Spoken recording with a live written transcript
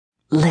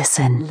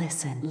Listen.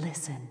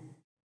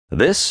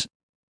 This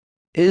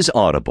is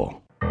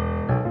Audible.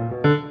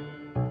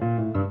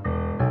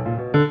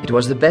 It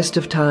was the best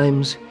of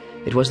times,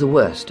 it was the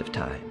worst of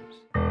times.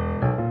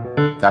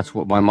 That's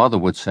what my mother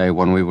would say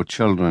when we were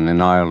children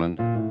in Ireland.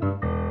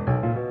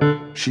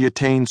 She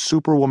attained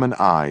superwoman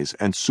eyes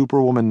and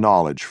superwoman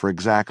knowledge for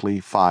exactly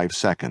 5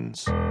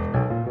 seconds.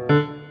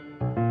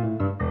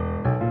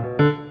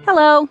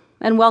 Hello,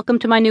 and welcome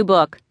to my new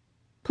book.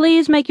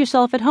 Please make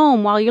yourself at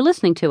home while you're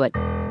listening to it.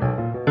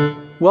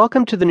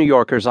 Welcome to The New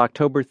Yorker's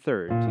October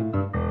 3rd.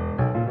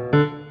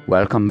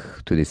 Welcome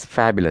to this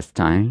fabulous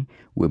time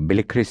with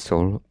Billy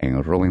Crystal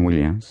and Robin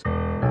Williams.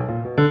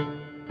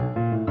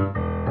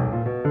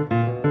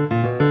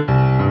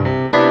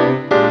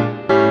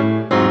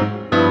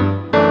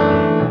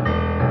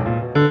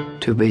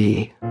 To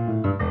be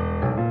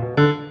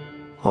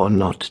or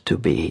not to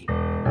be?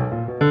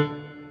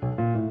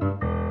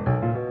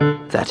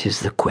 That is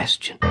the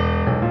question.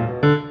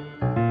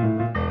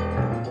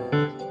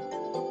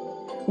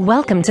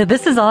 Welcome to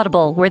This is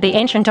Audible, where the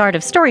ancient art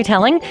of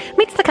storytelling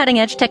meets the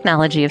cutting-edge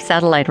technology of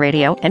satellite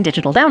radio and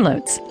digital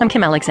downloads. I'm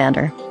Kim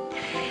Alexander.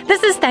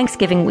 This is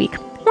Thanksgiving week,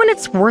 when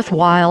it's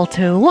worthwhile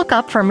to look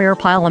up from your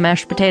pile of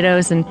mashed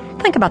potatoes and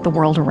think about the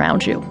world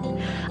around you.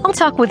 I'll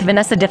talk with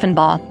Vanessa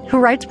Diffenbaugh, who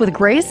writes with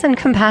grace and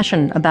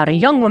compassion about a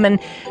young woman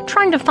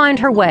trying to find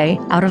her way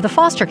out of the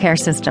foster care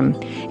system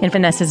in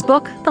Vanessa's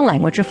book, The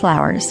Language of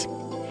Flowers.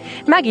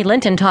 Maggie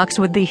Linton talks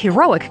with the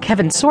heroic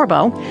Kevin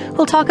Sorbo,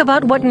 who'll talk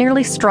about what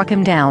nearly struck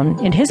him down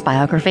in his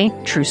biography,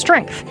 True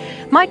Strength,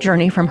 my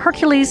journey from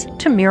Hercules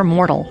to mere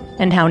mortal,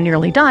 and how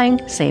nearly dying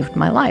saved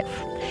my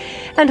life.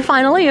 And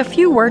finally, a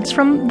few words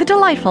from the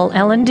delightful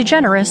Ellen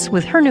DeGeneres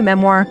with her new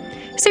memoir,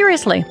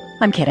 Seriously,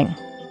 I'm Kidding.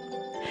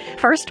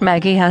 First,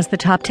 Maggie has the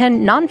top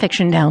 10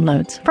 nonfiction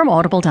downloads from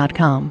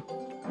Audible.com.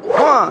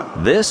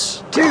 1,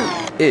 this 2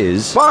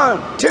 is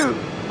 1, 2,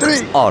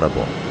 3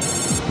 Audible.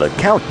 The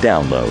Count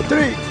Download.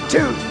 3, 2,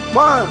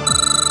 1.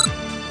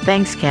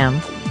 Thanks, Kim.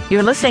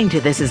 You're listening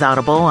to This is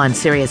Audible on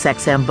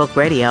SiriusXM Book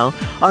Radio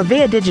or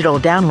via digital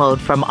download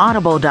from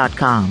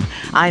Audible.com.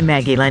 I'm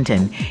Maggie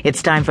Linton.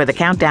 It's time for the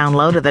Count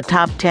Download of the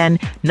top 10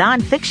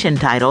 nonfiction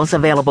titles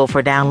available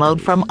for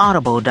download from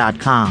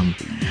Audible.com.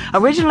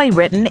 Originally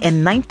written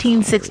in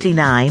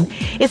 1969,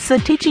 it's the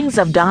teachings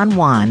of Don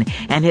Juan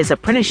and his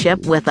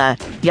apprenticeship with a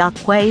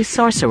Yaqui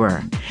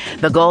sorcerer.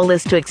 The goal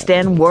is to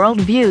extend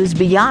world views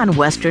beyond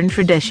Western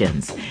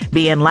traditions.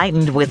 Be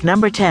enlightened with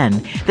number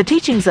 10, The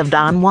Teachings of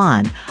Don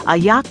Juan, a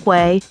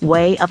Yaqui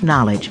Way of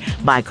Knowledge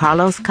by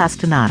Carlos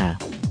Castaneda.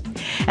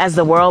 As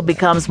the world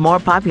becomes more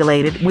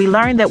populated, we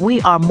learn that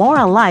we are more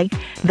alike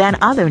than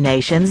other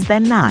nations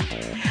than not.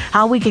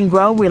 How we can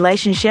grow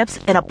relationships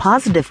in a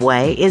positive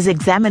way is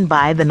examined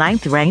by the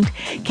 9th-ranked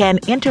Can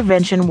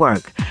Intervention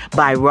Work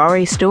by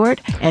Rory Stewart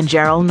and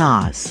Gerald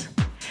Noss.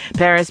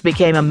 Paris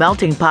became a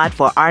melting pot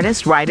for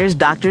artists, writers,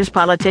 doctors,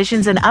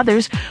 politicians, and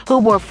others who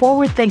were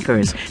forward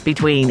thinkers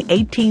between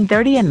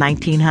 1830 and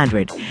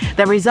 1900.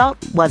 The result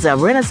was a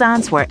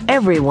renaissance where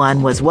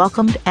everyone was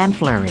welcomed and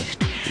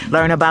flourished.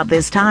 Learn about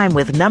this time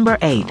with number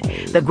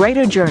 8, The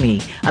Greater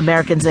Journey,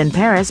 Americans in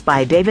Paris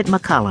by David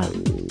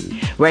McCullough.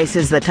 Race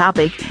is the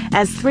topic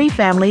as 3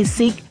 families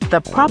seek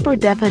the proper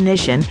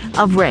definition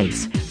of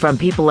race, from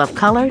people of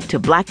color to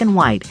black and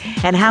white,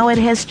 and how it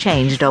has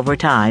changed over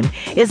time,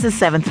 is the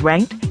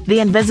 7th-ranked The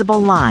Invisible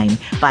Line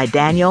by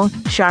Daniel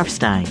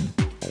Sharfstein.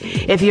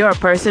 If you're a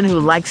person who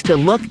likes to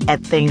look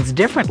at things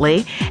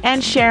differently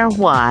and share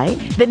why,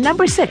 then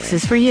number 6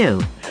 is for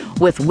you.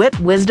 With wit,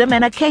 wisdom,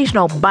 and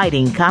occasional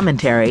biting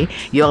commentary,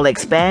 you'll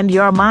expand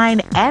your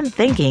mind and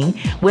thinking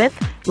with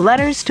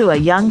Letters to a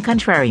Young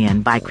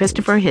Contrarian by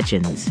Christopher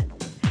Hitchens.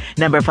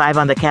 Number 5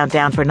 on the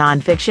countdown for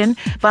nonfiction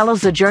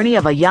follows the journey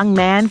of a young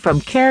man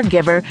from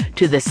caregiver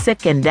to the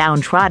sick and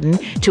downtrodden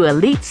to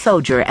elite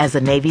soldier as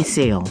a Navy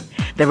SEAL.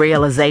 The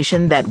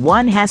realization that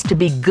one has to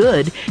be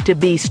good to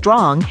be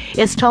strong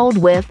is told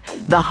with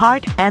The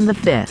Heart and the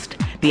Fist,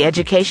 The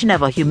Education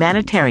of a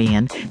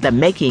Humanitarian, The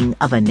Making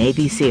of a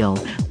Navy SEAL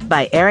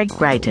by Eric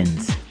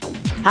Greitens.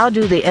 How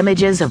do the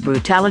images of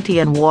brutality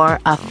and war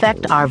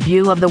affect our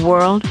view of the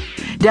world?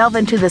 Delve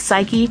into the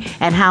psyche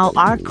and how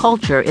our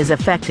culture is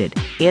affected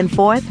in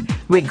 4th,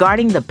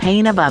 Regarding the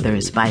Pain of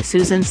Others by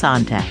Susan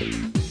Sontag.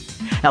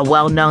 A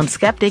well-known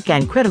skeptic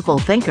and critical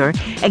thinker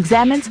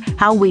examines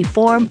how we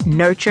form,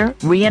 nurture,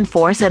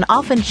 reinforce, and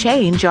often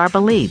change our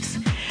beliefs.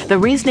 The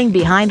reasoning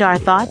behind our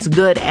thoughts,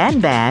 good and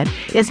bad,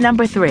 is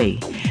number 3,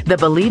 The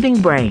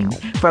Believing Brain,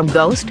 From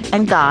Ghosts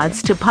and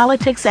Gods to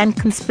Politics and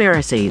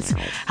Conspiracies,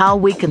 How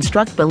We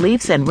Construct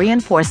Beliefs and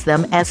Reinforce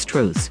Them as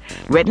Truths,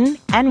 written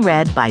and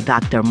read by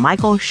Dr.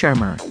 Michael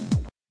Shermer.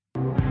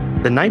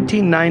 The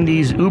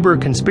 1990s Uber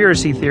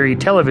conspiracy theory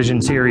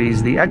television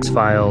series, The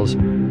X-Files,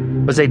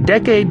 was a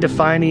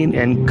decade-defining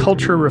and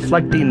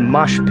culture-reflecting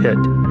mosh pit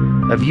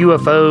of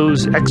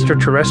UFOs,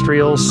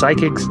 extraterrestrials,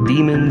 psychics,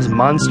 demons,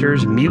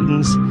 monsters,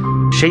 mutants,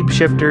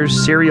 shapeshifters,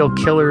 serial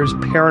killers,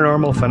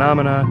 paranormal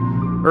phenomena,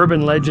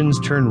 urban legends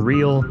turned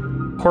real,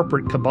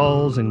 corporate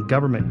cabals and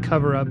government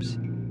cover-ups,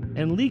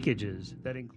 and leakages that include